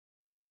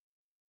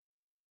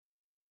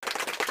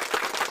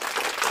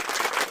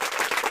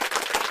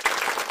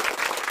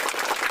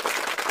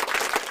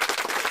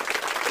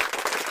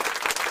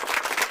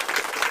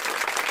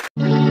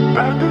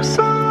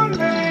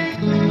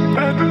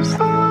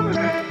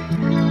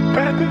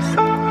de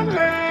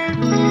soleil,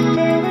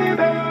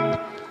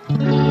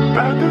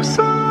 pas de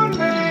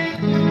soleil,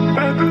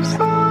 pas de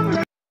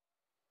soleil.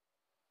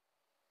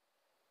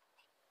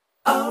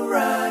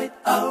 Alright,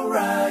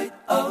 alright,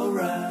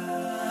 alright.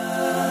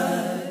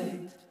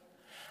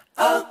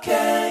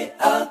 Okay,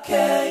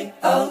 okay,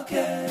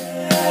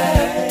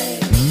 okay.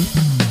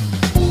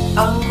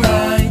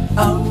 Alright,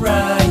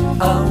 alright,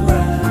 alright.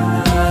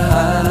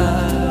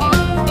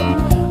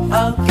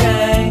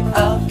 Okay,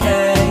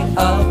 okay,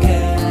 okay.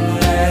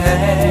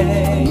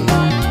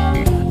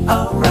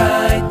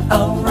 Alright,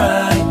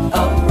 alright,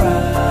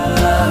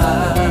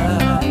 alright.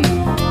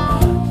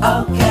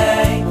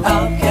 Okay,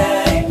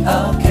 okay,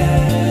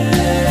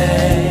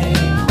 okay.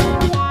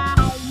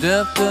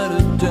 Dup da da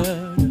da,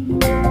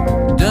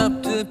 dup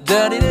da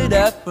da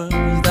da da,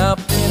 dup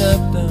da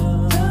da.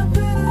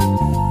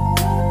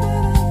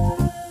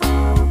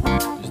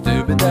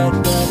 Stupid da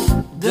da,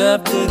 dup da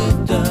da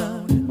da,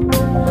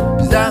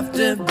 zap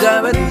da da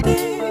da da,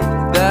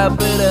 dup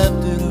da da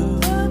da,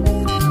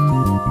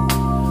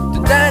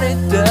 da da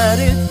da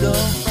da,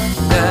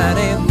 da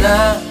da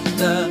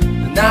da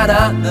da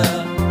da da.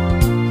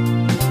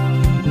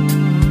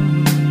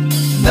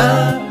 Na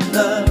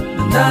na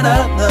na na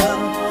na,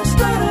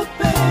 start a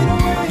better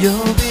way.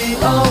 You'll be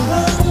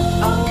alright,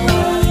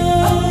 alright,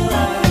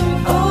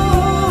 alright,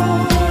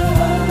 alright.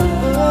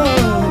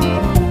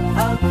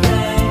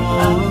 Okay,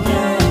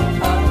 okay,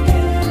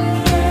 okay.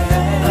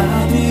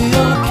 I'll be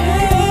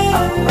okay.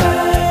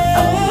 Alright,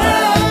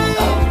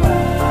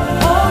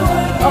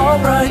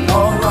 alright,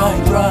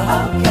 alright,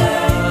 alright,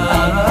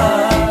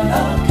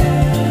 alright,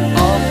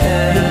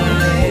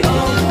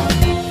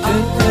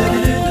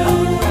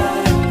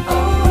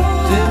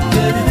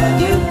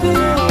 right.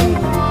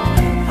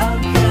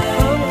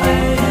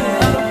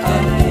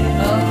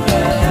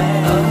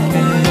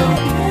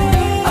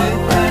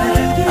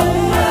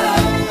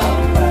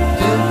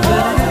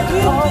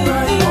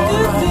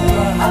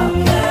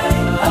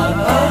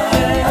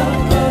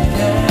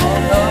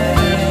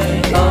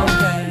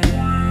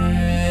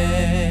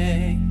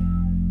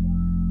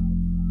 okay,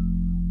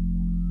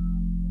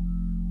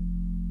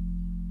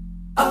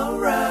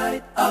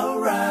 alright,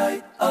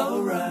 alright,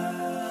 alright.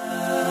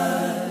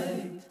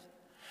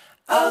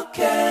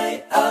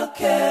 Okay,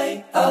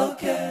 okay,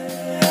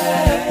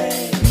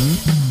 okay.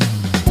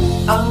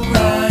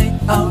 Alright,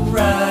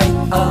 alright,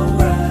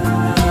 alright.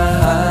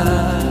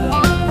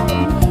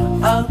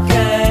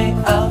 Okay,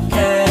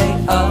 okay,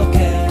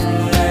 okay.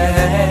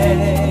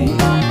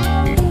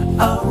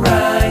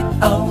 Alright,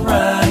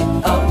 alright,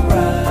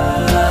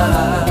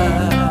 alright.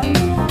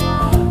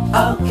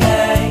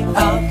 Okay,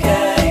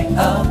 okay,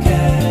 okay.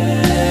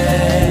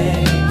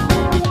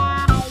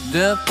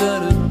 Dup da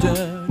da da,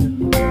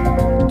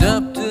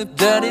 dup da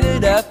da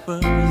da da,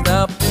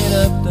 dup da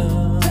da.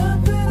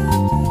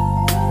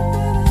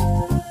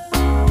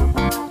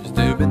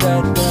 Stupid da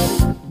da,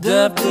 dup da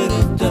da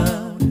da,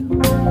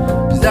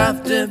 zap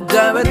da da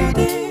da da,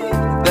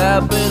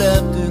 dup da da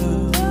da,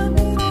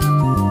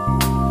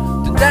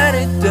 da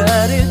da da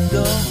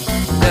da,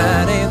 da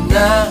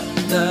da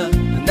da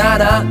da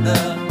da da.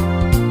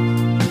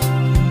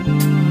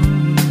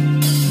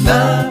 Na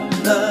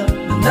na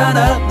na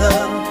na na,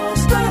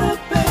 start a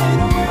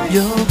better way.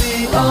 You'll be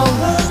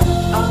alright,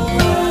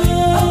 alright,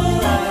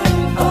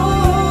 alright,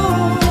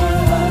 alright.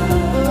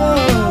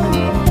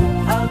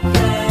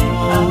 Okay,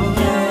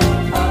 okay,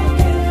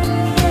 okay.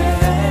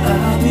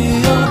 I'll be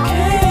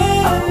okay.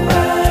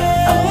 Alright,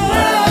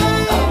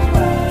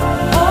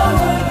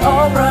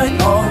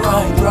 alright, alright,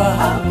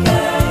 alright,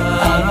 alright, right.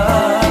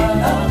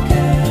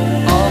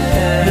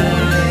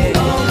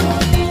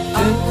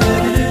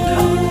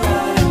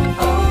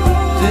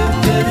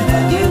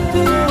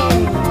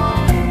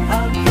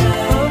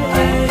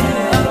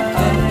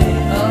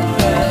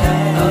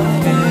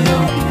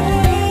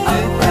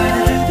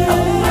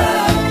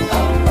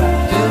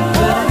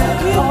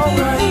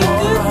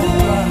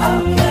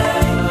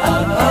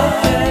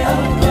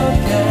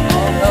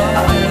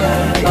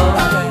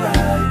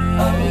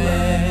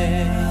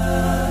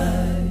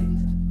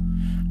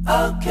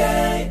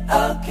 Okay,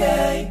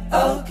 okay,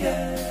 okay.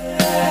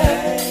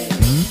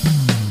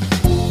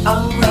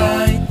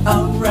 Alright,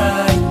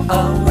 alright,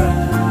 alright.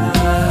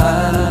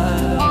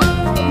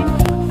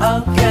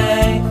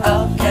 Okay,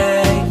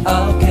 okay,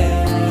 okay.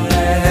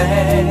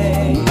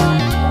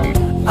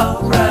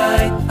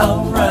 Alright,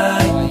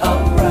 alright,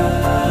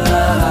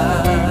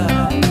 alright.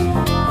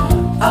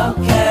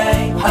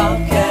 Okay,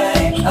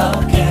 okay,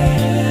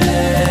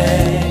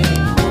 okay.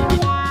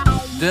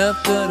 Dup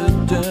da da.